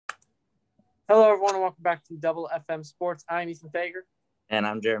Hello, everyone, and welcome back to Double FM Sports. I'm Ethan Fager. And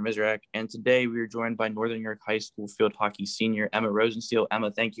I'm Jared Mizrak. And today we are joined by Northern New York High School field hockey senior Emma Rosensteel.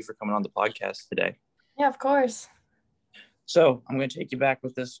 Emma, thank you for coming on the podcast today. Yeah, of course. So I'm going to take you back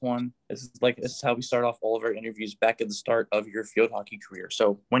with this one. This is how we start off all of our interviews back at the start of your field hockey career.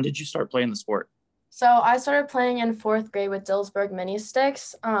 So when did you start playing the sport? So I started playing in fourth grade with Dillsburg mini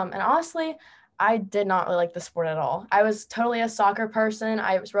sticks. And honestly, I did not really like the sport at all. I was totally a soccer person.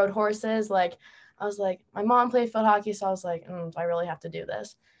 I rode horses. I was like, my mom played field hockey, so I was like, do I really have to do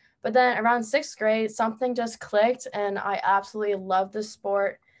this? But then around sixth grade, something just clicked, and I absolutely loved the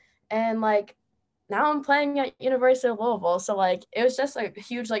sport. And now I'm playing at University of Louisville. So it was just a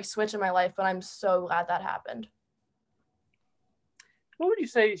huge switch in my life, but I'm so glad that happened. What would you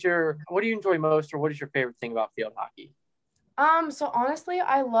say what do you enjoy most, or what is your favorite thing about field hockey? So honestly,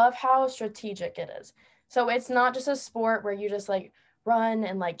 I love how strategic it is. So it's not just a sport where you just run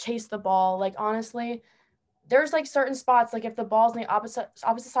and chase the ball. Honestly, there's certain spots, if the ball's on the opposite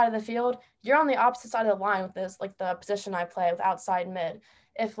side of the field, you're on the opposite side of the line with this, the position I play with outside mid.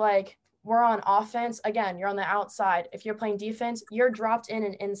 If we're on offense, again, you're on the outside. If you're playing defense, you're dropped in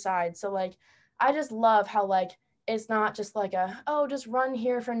and inside. So I just love how it's not just just run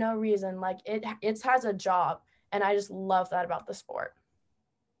here for no reason. It has a job, and I just love that about the sport.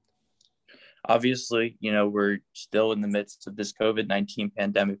 Obviously, we're still in the midst of this COVID-19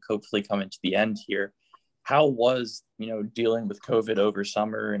 pandemic, hopefully coming to the end here. How was, dealing with COVID over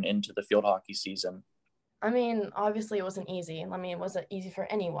summer and into the field hockey season? I mean, obviously it wasn't easy. It wasn't easy for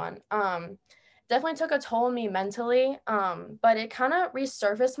anyone. Definitely took a toll on me mentally, but it kind of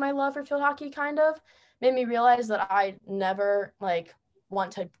resurfaced my love for field hockey, made me realize that I never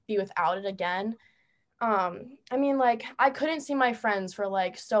want to be without it again. I couldn't see my friends for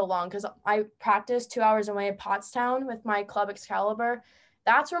so long because I practiced 2 hours away in Pottstown with my club Excalibur.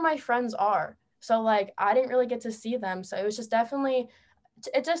 That's where my friends are. So I didn't really get to see them. So it just definitely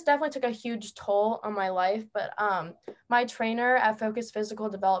took a huge toll on my life. But my trainer at Focus Physical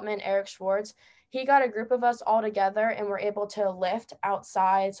Development, Eric Schwartz, he got a group of us all together and were able to lift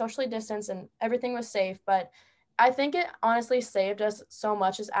outside, socially distance, and everything was safe. But I think it honestly saved us so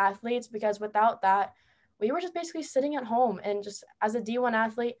much as athletes, because without that, we were just basically sitting at home, and just as a D1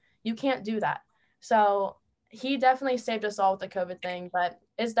 athlete, you can't do that. So he definitely saved us all with the COVID thing, but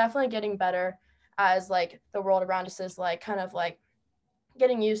it's definitely getting better as the world around us is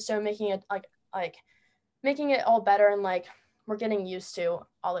getting used to making it making it all better, and we're getting used to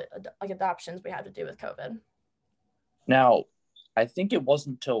all the adoptions we had to do with COVID. Now, I think it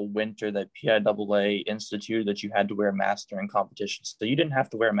wasn't until winter that PIAA instituted that you had to wear a mask during competitions. So you didn't have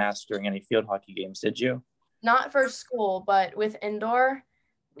to wear a mask during any field hockey games, did you? Not for school, but with indoor,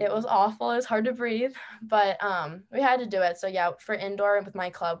 it was awful. It was hard to breathe, but we had to do it. So yeah, for indoor and with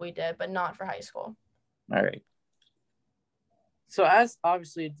my club, we did, but not for high school. All right. So as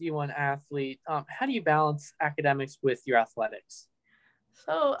obviously a D1 athlete, how do you balance academics with your athletics?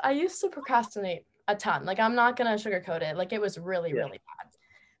 So I used to procrastinate a ton. I'm not going to sugarcoat it. It was really, really bad.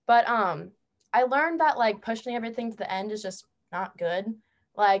 But I learned that pushing everything to the end is just not good.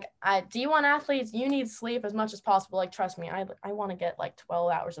 D1 athletes, you need sleep as much as possible. Trust me, I want to get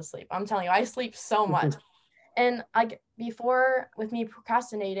 12 hours of sleep. I'm telling you, I sleep so much. And before, with me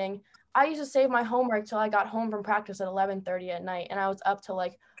procrastinating, I used to save my homework till I got home from practice at 11:30 at night, and I was up till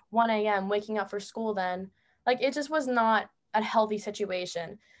 1 a.m. waking up for school then. It just was not a healthy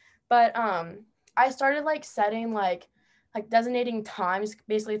situation. But I started setting designating times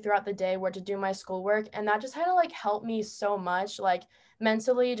basically throughout the day where to do my schoolwork, and that just had to help me so much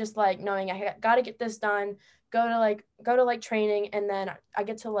mentally, just knowing I got to get this done, go to training, and then I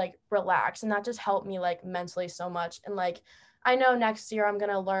get to relax, and that just helped me mentally so much. And I know next year I'm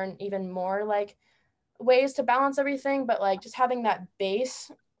going to learn even more ways to balance everything, but just having that base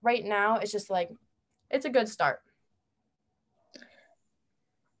right now is just it's a good start.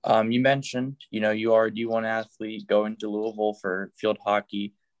 You mentioned, you are a D1 athlete going to Louisville for field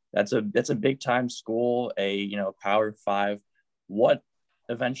hockey. That's a big time school, a Power 5. What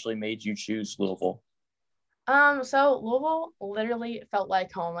eventually made you choose Louisville? So Louisville literally felt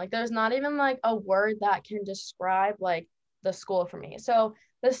like home. There's not even a word that can describe the school for me. So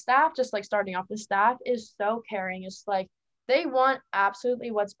the staff, just starting off, the staff is so caring. It's they want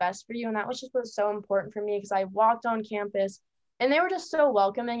absolutely what's best for you, and that was just what's so important for me, because I walked on campus and they were just so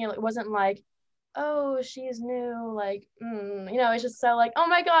welcoming. And it wasn't oh, she's new, it's just so oh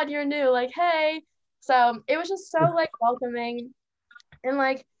my God, you're new, hey. So it was just so welcoming, and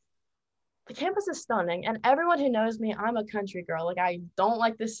the campus is stunning. And everyone who knows me, I'm a country girl. I don't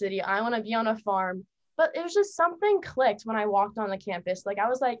like the city. I want to be on a farm. But it was just something clicked when I walked on the campus. I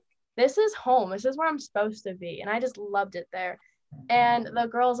was this is home. This is where I'm supposed to be. And I just loved it there. And the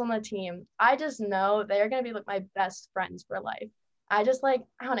girls on the team, I just know they're going to be like my best friends for life. I just like,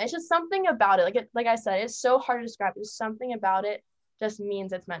 I don't know, it's just something about it. Like I said, it's so hard to describe. There's something about it just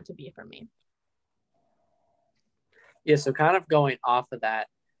means it's meant to be for me. Yeah, so kind of going off of that,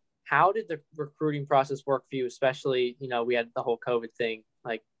 how did the recruiting process work for you? Especially, we had the whole COVID thing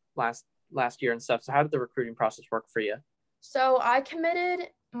like last year and stuff. So how did the recruiting process work for you? So I committed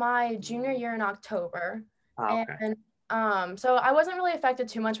my junior year in October. Okay. And so I wasn't really affected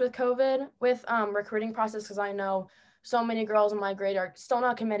too much with COVID with recruiting process because I know so many girls in my grade are still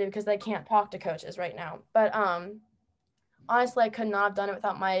not committed because they can't talk to coaches right now. But honestly, I could not have done it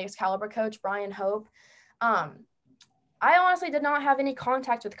without my Excalibur coach, Brian Hope. I honestly did not have any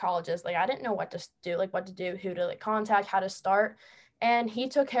contact with colleges. Like I didn't know what to do, who to contact, how to start. And he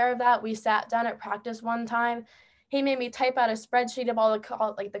took care of that. We sat down at practice one time. He made me type out a spreadsheet of all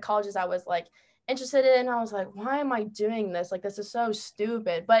the colleges I was like interested in. I was like, why am I doing this? Like, this is so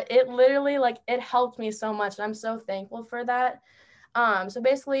stupid. But it literally it helped me so much. And I'm so thankful for that. So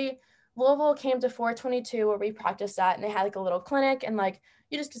basically Louisville came to 422 where we practiced at, and they had like a little clinic, and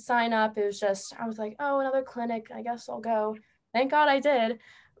you just could sign up. It was just, I was like, oh, another clinic. I guess I'll go. Thank God I did.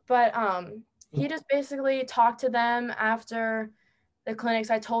 But he just basically talked to them after the clinics.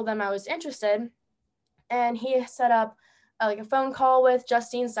 I told them I was interested, and he set up a phone call with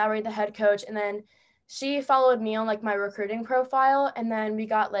Justine Sowery, the head coach, and then she followed me on my recruiting profile, and then we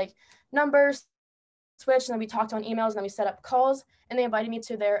got numbers switched, and then we talked on emails, and then we set up calls, and they invited me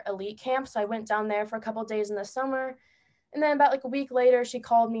to their elite camp. So I went down there for a couple of days in the summer. And then about a week later, she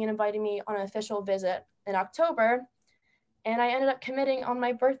called me and invited me on an official visit in October. And I ended up committing on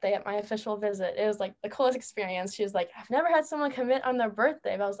my birthday at my official visit. It was the coolest experience. She was like, I've never had someone commit on their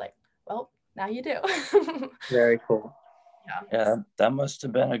birthday. But I was like, well, now you do. Very cool. Yeah, that must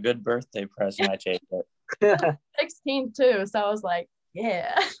have been a good birthday present. I take it. 16 too. So I was like,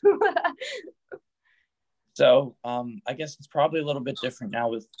 yeah. So I guess it's probably a little bit different now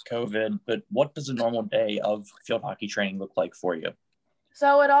with COVID, but what does a normal day of field hockey training look like for you?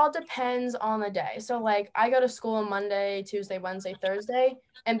 So it all depends on the day. So I go to school on Monday, Tuesday, Wednesday, Thursday,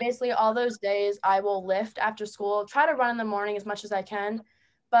 and basically all those days I will lift after school, try to run in the morning as much as I can.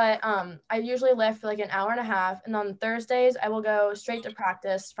 But I usually lift for an hour and a half. And on Thursdays, I will go straight to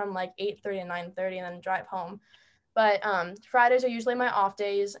practice from 8:30 to 9:30 and then drive home. But Fridays are usually my off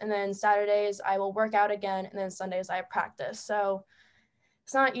days, and then Saturdays I will work out again, and then Sundays I practice. So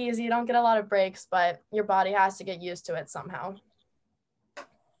it's not easy. You don't get a lot of breaks, but your body has to get used to it somehow.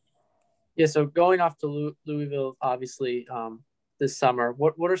 Yeah, so going off to Louisville, obviously, this summer,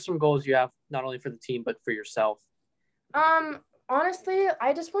 what are some goals you have, not only for the team, but for yourself? Honestly,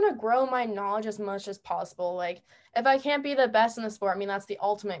 I just want to grow my knowledge as much as possible. If I can't be the best in the sport, I mean, that's the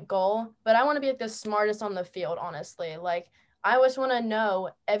ultimate goal, but I want to be the smartest on the field, honestly. I just want to know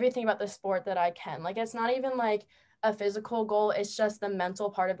everything about the sport that I can. It's not even a physical goal. It's just the mental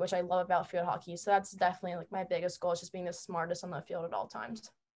part of which I love about field hockey. So that's definitely my biggest goal, is just being the smartest on the field at all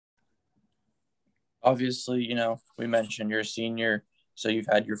times. Obviously, we mentioned you're a senior, so you've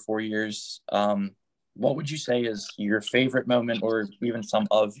had your 4 years. What would you say is your favorite moment, or even some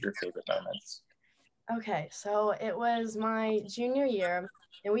of your favorite moments? Okay, so it was my junior year,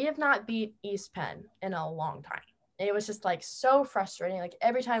 and we have not beat East Penn in a long time. It was just so frustrating.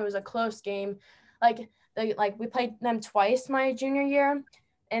 Every time it was a close game, we played them twice my junior year,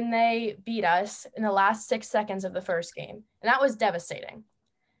 and they beat us in the last 6 seconds of the first game, and that was devastating.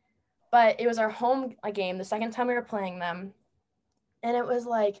 But it was our home game, the second time we were playing them, and it was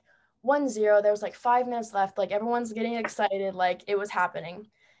 1-0. There was 5 minutes left. Everyone's getting excited. It was happening.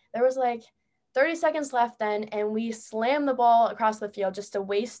 There was 30 seconds left then, and we slammed the ball across the field just to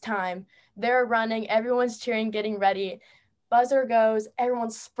waste time. They're running. Everyone's cheering, getting ready. Buzzer goes.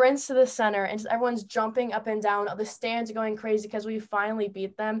 Everyone sprints to the center, and everyone's jumping up and down. The stands are going crazy because we finally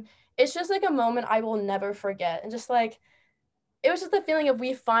beat them. It's just a moment I will never forget. And just it was just the feeling of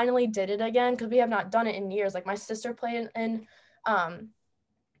we finally did it again, because we have not done it in years. My sister played in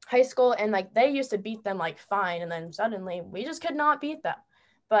high school, and they used to beat them fine, and then suddenly we just could not beat them,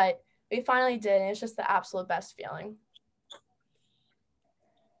 but we finally did, and it's just the absolute best feeling.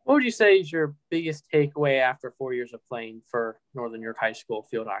 What would you say is your biggest takeaway after 4 years of playing for Northern York High School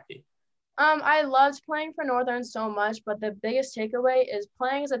field hockey? I loved playing for Northern so much, but the biggest takeaway is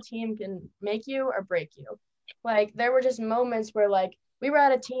playing as a team can make you or break you. There were just moments where we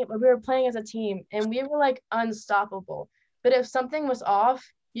were playing as a team, and we were unstoppable. But if something was off,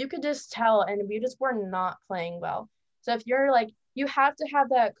 you could just tell, and we just were not playing well. So if you're you have to have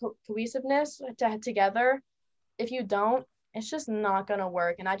that cohesiveness together. If you don't, it's just not going to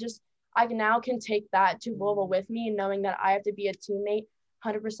work. And I now can take that to Louisville with me, knowing that I have to be a teammate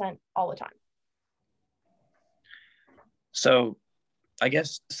 100% all the time. So I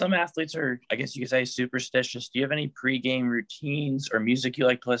guess some athletes are, I guess you could say, superstitious. Do you have any pregame routines or music you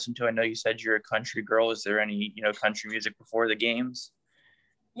like to listen to? I know you said you're a country girl. Is there any, country music before the games?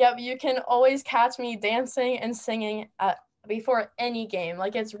 Yep, you can always catch me dancing and singing before any game.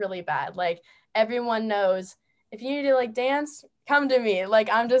 Like, it's really bad. Like, everyone knows if you need to like dance, come to me. Like,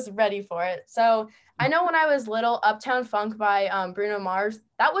 I'm just ready for it. So I know when I was little, Uptown Funk by Bruno Mars,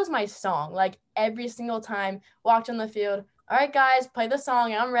 that was my song. Like, every single time, walked on the field, all right, guys, play the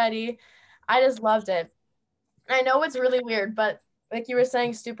song. I'm ready. I just loved it. I know it's really weird, but like you were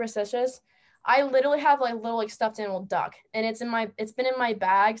saying, superstitious. I literally have like little like stuffed animal duck, and it's been in my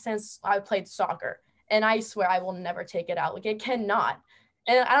bag since I played soccer, and I swear I will never take it out. Like, it cannot.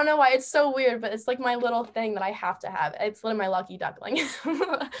 And I don't know why, it's so weird, but it's like my little thing that I have to have. It's literally my lucky duckling.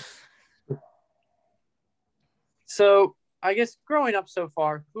 So I guess growing up so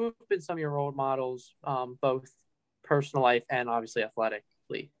far, who have been some of your role models, both personal life and obviously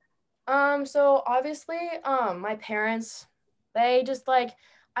athletically? So obviously, my parents, they just like,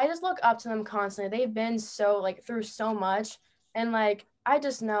 I just look up to them constantly. They've been so like through so much, and like I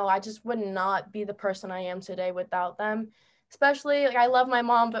just know I just would not be the person I am today without them. Especially like I love my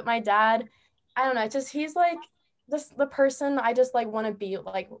mom, but my dad, I don't know, it's just he's like just the person I just like want to be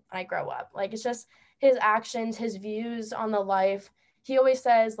like when I grow up. Like, it's just his actions, his views on the life. He always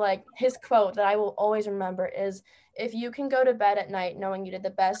says, like, his quote that I will always remember is, if you can go to bed at night knowing you did the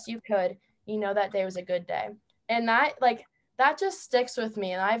best you could, you know that day was a good day. And that just sticks with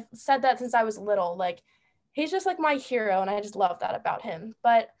me. And I've said that since I was little. Like, he's just like my hero, and I just love that about him.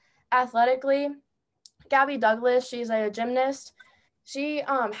 But athletically, Gabby Douglas, she's a gymnast. She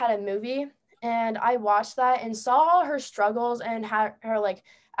had a movie, and I watched that and saw all her struggles and her like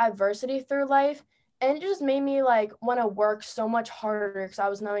adversity through life. And it just made me like want to work so much harder, because I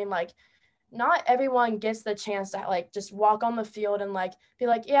was knowing like not everyone gets the chance to like just walk on the field and like be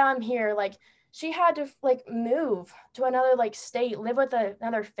like, yeah, I'm here. Like, she had to like move to another like state, live with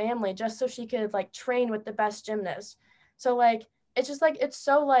another family just so she could like train with the best gymnast. So like it's just like it's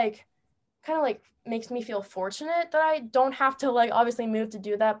so like kind of like makes me feel fortunate that I don't have to like obviously move to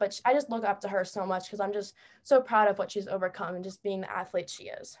do that, but I just look up to her so much because I'm just so proud of what she's overcome and just being the athlete she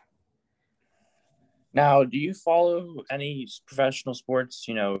is. Now, do you follow any professional sports,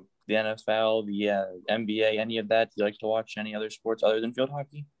 the NFL, the NBA, any of that? Do you like to watch any other sports other than field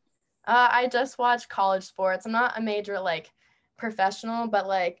hockey? I just watch college sports. I'm not a major like professional, but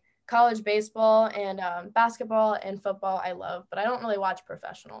like college baseball and basketball and football I love, but I don't really watch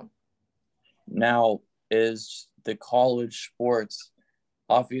professional. Now, is the college sports,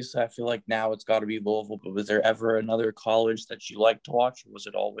 obviously I feel like now it's got to be Louisville, but was there ever another college that you liked to watch, or was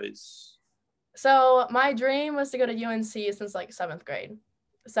it always? So my dream was to go to UNC since like 7th grade.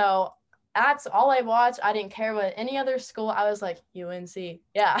 So that's all I watched. I didn't care what any other school. I was like, UNC.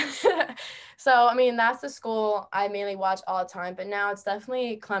 Yeah. So, I mean, that's the school I mainly watch all the time. But now it's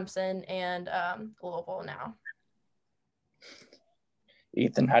definitely Clemson and Louisville now.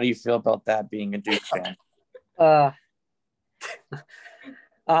 Ethan, how do you feel about that, being a Duke fan?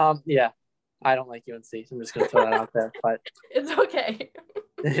 Yeah, I don't like UNC. So I'm just going to throw that out there. But it's okay.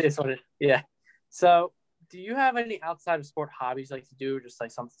 It is what it. Yeah. So, do you have any outside of sport hobbies you like to do, just like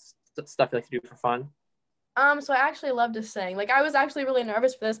some stuff you like to do for fun? So I actually love to sing. Like, I was actually really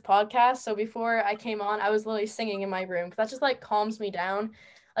nervous for this podcast. So before I came on, I was literally singing in my room because that just like calms me down.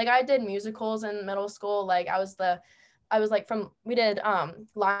 Like, I did musicals in middle school. Like, we did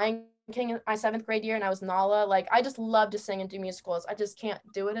Lion King in my 7th grade year, and I was Nala. Like, I just love to sing and do musicals. I just can't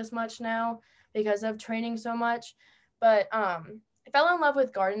do it as much now because of training so much. But I fell in love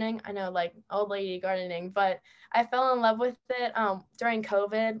with gardening. I know, like, old lady gardening, but I fell in love with it during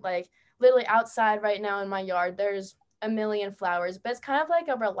COVID. Like, literally outside right now in my yard, there's a million flowers, but it's kind of like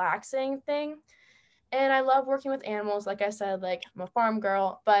a relaxing thing. And I love working with animals. Like I said, like, I'm a farm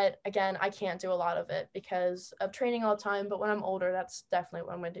girl, but again, I can't do a lot of it because of training all the time. But when I'm older, that's definitely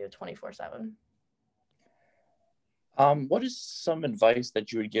what I'm going to do 24/7. What is some advice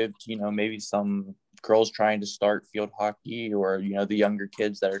that you would give to, maybe some girls trying to start field hockey, or, the younger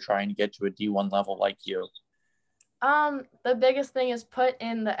kids that are trying to get to a D1 level like you? The biggest thing is put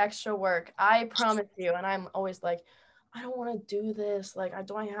in the extra work. I promise you. And I'm always like, I don't want to do this. Like,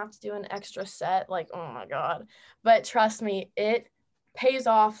 do I have to do an extra set? Like, oh my God. But trust me, it pays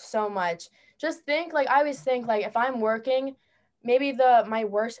off so much. Just think, like, I always think, like, if I'm working maybe my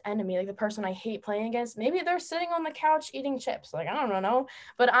worst enemy, like the person I hate playing against, maybe they're sitting on the couch eating chips. Like, I don't know,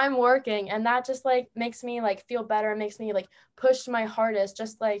 but I'm working, and that just like makes me like feel better. It makes me like push my hardest,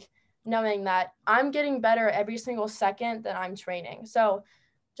 just like knowing that I'm getting better every single second that I'm training. So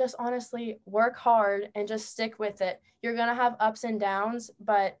just honestly work hard and just stick with it. You're going to have ups and downs,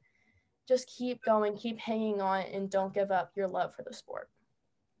 but just keep going, keep hanging on, and don't give up your love for the sport.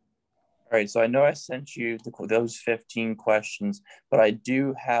 All right, so I know I sent you those 15 questions, but I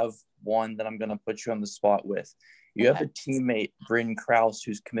do have one that I'm going to put you on the spot with. You have a teammate, Bryn Krause,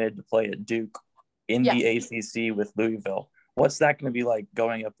 who's committed to play at Duke in the ACC with Louisville. What's that going to be like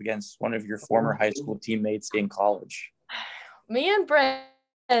going up against one of your former high school teammates in college? Me and Bryn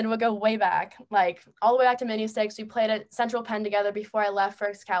would go way back, like all the way back to mini stakes. We played at Central Penn together before I left for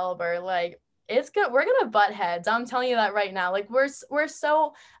Excalibur. Like, it's good. We're gonna butt heads. I'm telling you that right now. Like, we're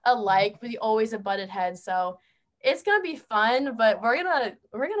so alike. We always have butted heads. So it's gonna be fun, but we're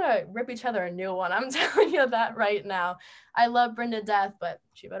gonna rip each other a new one. I'm telling you that right now. I love Bryn to death, but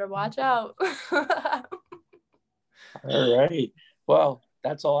she better watch out. All right. Well,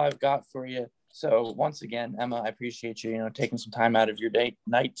 that's all I've got for you. So once again, Emma, I appreciate you, taking some time out of your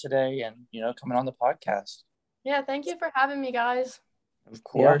night today and, coming on the podcast. Yeah, thank you for having me, guys. Of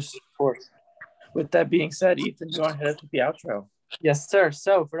course. Yeah, of course. With that being said, Ethan, do you want to hit us with the outro? Yes, sir.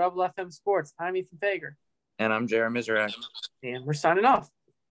 So for FFM Sports, I'm Ethan Fager. And I'm Jared Mizrak. And we're signing off.